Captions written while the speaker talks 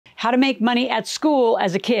How to make money at school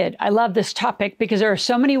as a kid. I love this topic because there are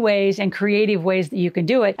so many ways and creative ways that you can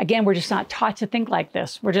do it. Again, we're just not taught to think like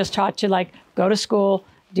this. We're just taught to like go to school,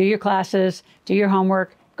 do your classes, do your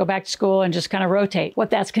homework, go back to school and just kind of rotate.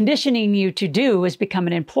 What that's conditioning you to do is become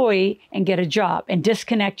an employee and get a job and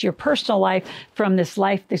disconnect your personal life from this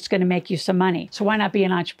life that's going to make you some money. So why not be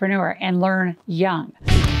an entrepreneur and learn young?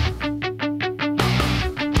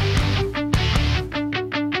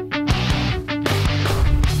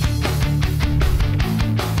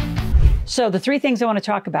 So the three things I want to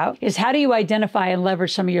talk about is how do you identify and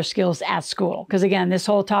leverage some of your skills at school? Because again, this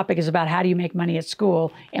whole topic is about how do you make money at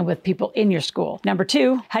school and with people in your school. Number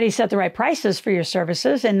two, how do you set the right prices for your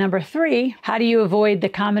services? And number three, how do you avoid the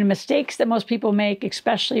common mistakes that most people make,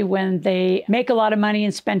 especially when they make a lot of money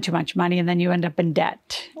and spend too much money and then you end up in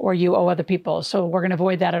debt or you owe other people. So we're going to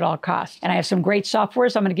avoid that at all costs. And I have some great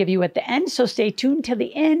softwares I'm going to give you at the end. So stay tuned to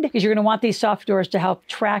the end because you're going to want these softwares to help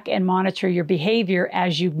track and monitor your behavior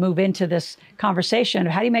as you move into this conversation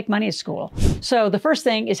of how do you make money at school. So the first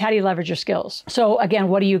thing is how do you leverage your skills? So again,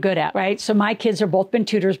 what are you good at, right? So my kids have both been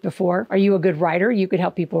tutors before. Are you a good writer? You could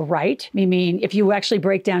help people write. I mean, if you actually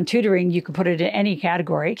break down tutoring, you could put it in any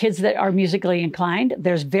category. Kids that are musically inclined,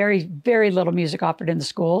 there's very, very little music offered in the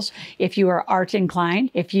schools. If you are art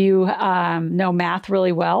inclined, if you know math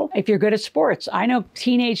really well, if you're good at sports. I know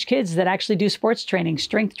teenage kids that actually do sports training,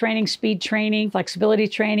 strength training, speed training, flexibility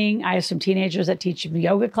training. I have some teenagers that teach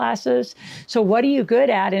yoga classes. So what are you good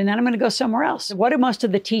at? And then I'm going to go somewhere else. What do most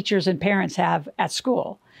of the teachers and parents have at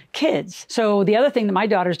school? Kids. So the other thing that my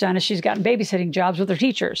daughter's done is she's gotten babysitting jobs with her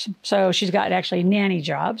teachers. So she's got actually nanny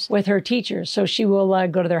jobs with her teachers. So she will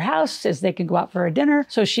go to their house as they can go out for a dinner.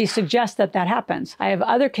 So she suggests that that happens. I have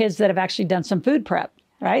other kids that have actually done some food prep.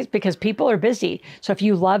 Right? Because people are busy. So if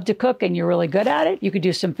you love to cook and you're really good at it, you could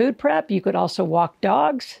do some food prep. You could also walk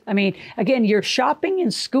dogs. I mean, again, you're shopping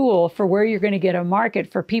in school for where you're going to get a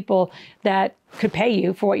market for people that could pay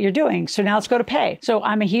you for what you're doing. So now let's go to pay. So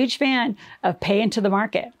I'm a huge fan of pay into the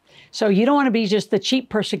market. So you don't want to be just the cheap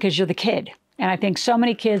person because you're the kid. And I think so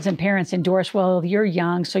many kids and parents endorse, well, you're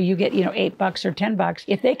young, so you get, $8 or $10.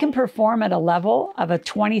 If they can perform at a level of a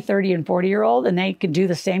 20, 30, and 40-year-old, and they can do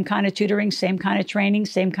the same kind of tutoring, same kind of training,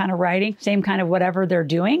 same kind of writing, same kind of whatever they're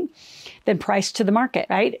doing, then price to the market,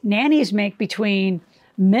 right? Nannies make between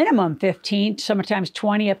minimum 15, sometimes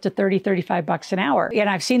 20, up to 30, 35 bucks an hour. And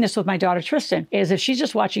I've seen this with my daughter, Tristan, is if she's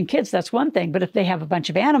just watching kids, that's one thing. But if they have a bunch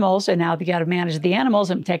of animals and now they got to manage the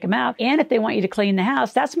animals and take them out, and if they want you to clean the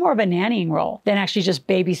house, that's more of a nannying role than actually just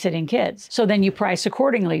babysitting kids. So then you price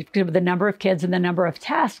accordingly to the number of kids and the number of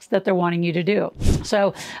tasks that they're wanting you to do.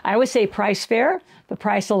 So I always say price fair, but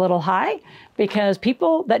price a little high, because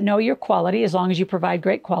people that know your quality, as long as you provide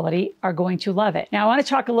great quality, are going to love it. Now, I want to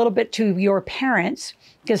talk a little bit to your parents,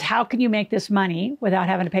 because how can you make this money without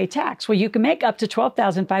having to pay tax? Well, you can make up to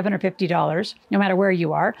 $12,550, no matter where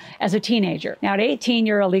you are, as a teenager. Now, at 18,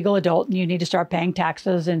 you're a legal adult and you need to start paying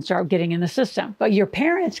taxes and start getting in the system. But your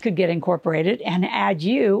parents could get incorporated and add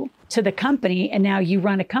you to the company, and now you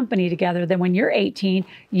run a company together. Then when you're 18,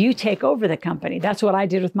 you take over the company. That's what I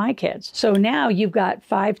did with my kids. So now you've got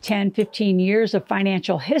 5, 10, 15 years of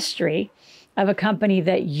financial history of a company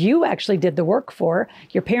that you actually did the work for.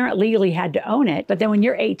 Your parent legally had to own it. But then when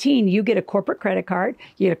you're 18, you get a corporate credit card,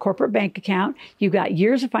 you get a corporate bank account, you've got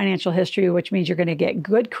years of financial history, which means you're going to get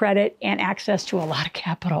good credit and access to a lot of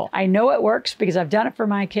capital. I know it works because I've done it for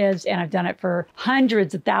my kids and I've done it for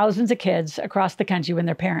hundreds of thousands of kids across the country when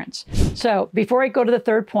they're parents. So before I go to the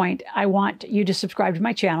third point, I want you to subscribe to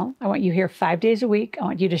my channel. I want you here 5 days a week. I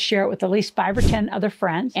want you to share it with at least 5 or 10 other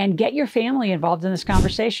friends and get your family involved in this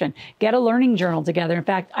conversation. Get a learning journal together. In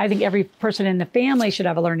fact, I think every person in the family should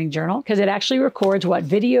have a learning journal because it actually records what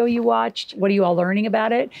video you watched, what are you all learning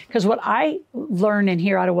about it? Because what I learn and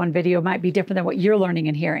hear out of one video might be different than what you're learning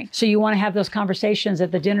and hearing. So you want to have those conversations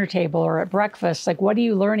at the dinner table or at breakfast. Like, what are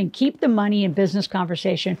you learning? Keep the money and business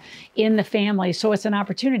conversation in the family so it's an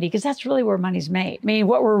opportunity, because that's really where money's made. I mean,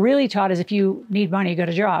 what we're really taught is if you need money, get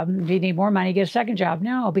a job. If you need more money, get a second job.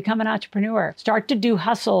 No, become an entrepreneur. Start to do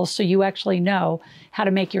hustles so you actually know how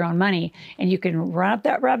to make your own money. And you can run up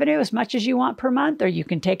that revenue as much as you want per month, or you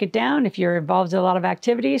can take it down if you're involved in a lot of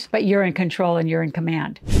activities, but you're in control and you're in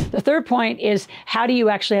command. The third point is, how do you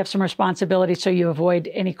actually have some responsibility so you avoid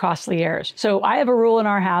any costly errors? So I have a rule in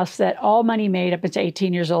our house that all money made up until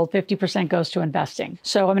 18 years old, 50% goes to investing.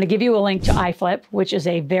 So I'm going to give you a link to iFlip, which is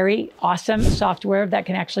a very awesome software that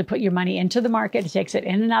can actually put your money into the market. It takes it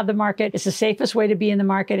in and out of the market. It's the safest way to be in the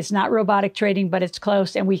market. It's not robotic trading, but it's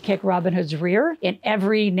close. And we kick Robinhood's rear in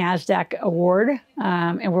every NASDAQ award,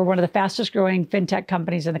 and we're one of the fastest growing fintech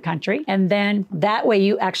companies in the country. And then that way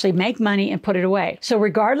you actually make money and put it away. So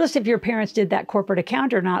regardless if your parents did that corporate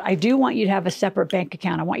account or not, I do want you to have a separate bank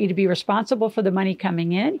account. I want you to be responsible for the money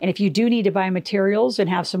coming in. And if you do need to buy materials and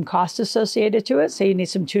have some costs associated to it, say you need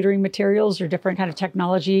some tutoring materials or different kind of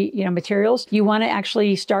technology, materials, you want to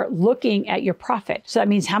actually start looking at your profit. So that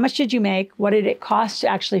means how much did you make? What did it cost to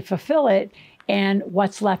actually fulfill it? And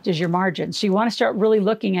what's left is your margin. So you want to start really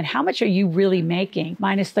looking at how much are you really making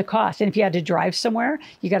minus the cost. And if you had to drive somewhere,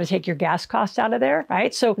 you got to take your gas costs out of there,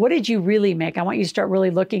 right? So what did you really make? I want you to start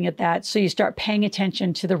really looking at that. So you start paying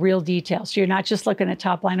attention to the real details. So you're not just looking at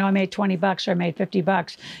top line. Oh, I made 20 bucks or I made 50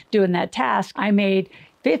 bucks doing that task. I made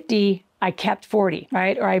 50, I kept 40,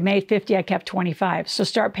 right? Or I made 50, I kept 25. So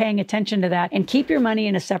start paying attention to that and keep your money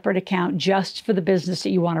in a separate account just for the business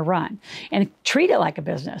that you want to run and treat it like a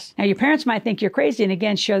business. Now, your parents might think you're crazy. And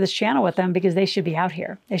again, share this channel with them because they should be out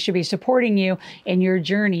here. They should be supporting you in your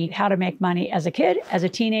journey, how to make money as a kid, as a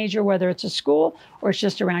teenager, whether it's a school or it's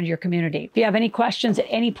just around your community. If you have any questions at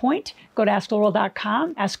any point, go to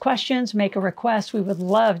askloral.com, ask questions, make a request. We would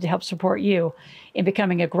love to help support you in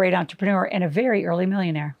becoming a great entrepreneur and a very early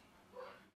millionaire.